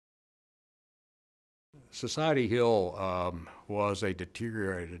Society Hill was a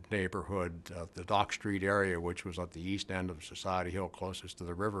deteriorated neighborhood. The Dock Street area, which was at the east end of Society Hill, closest to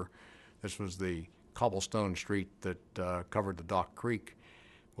the river, this was the cobblestone street that covered the Dock Creek,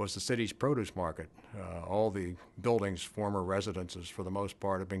 was the city's produce market. All the buildings, former residences for the most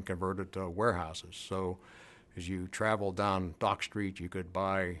part, have been converted to warehouses. So as you traveled down Dock Street, you could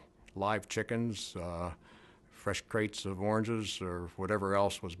buy live chickens, fresh crates of oranges, or whatever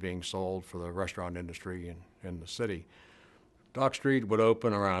else was being sold for the restaurant industry in the city. Dock Street would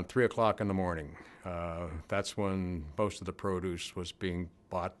open around 3 o'clock in the morning. That's when most of the produce was being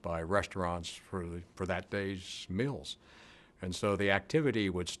bought by restaurants for that day's meals. And so the activity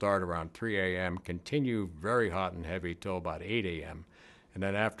would start around 3 a.m., continue very hot and heavy till about 8 a.m. And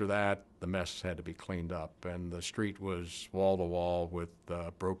then after that, the mess had to be cleaned up. And the street was wall to wall with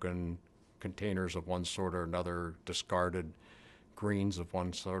broken containers of one sort or another, discarded greens of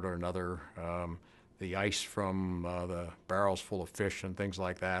one sort or another. The ice from the barrels full of fish and things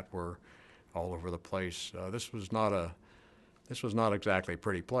like that were all over the place. This was not exactly a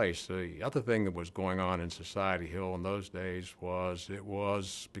pretty place. The other thing that was going on in Society Hill in those days was it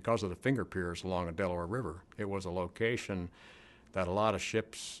was because of the finger piers along the Delaware River. It was a location that a lot of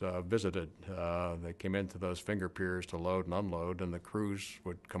ships visited. They came into those finger piers to load and unload, and the crews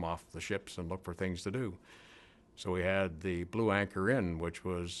would come off the ships and look for things to do. So we had the Blue Anchor Inn, which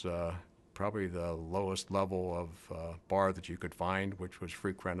was probably the lowest level of bar that you could find, which was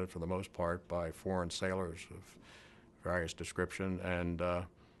frequented for the most part by foreign sailors of various description, and a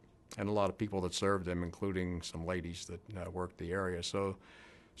lot of people that served them, including some ladies that worked the area. So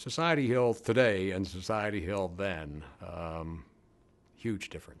Society Hill today and Society Hill then, huge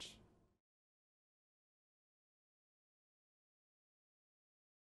difference.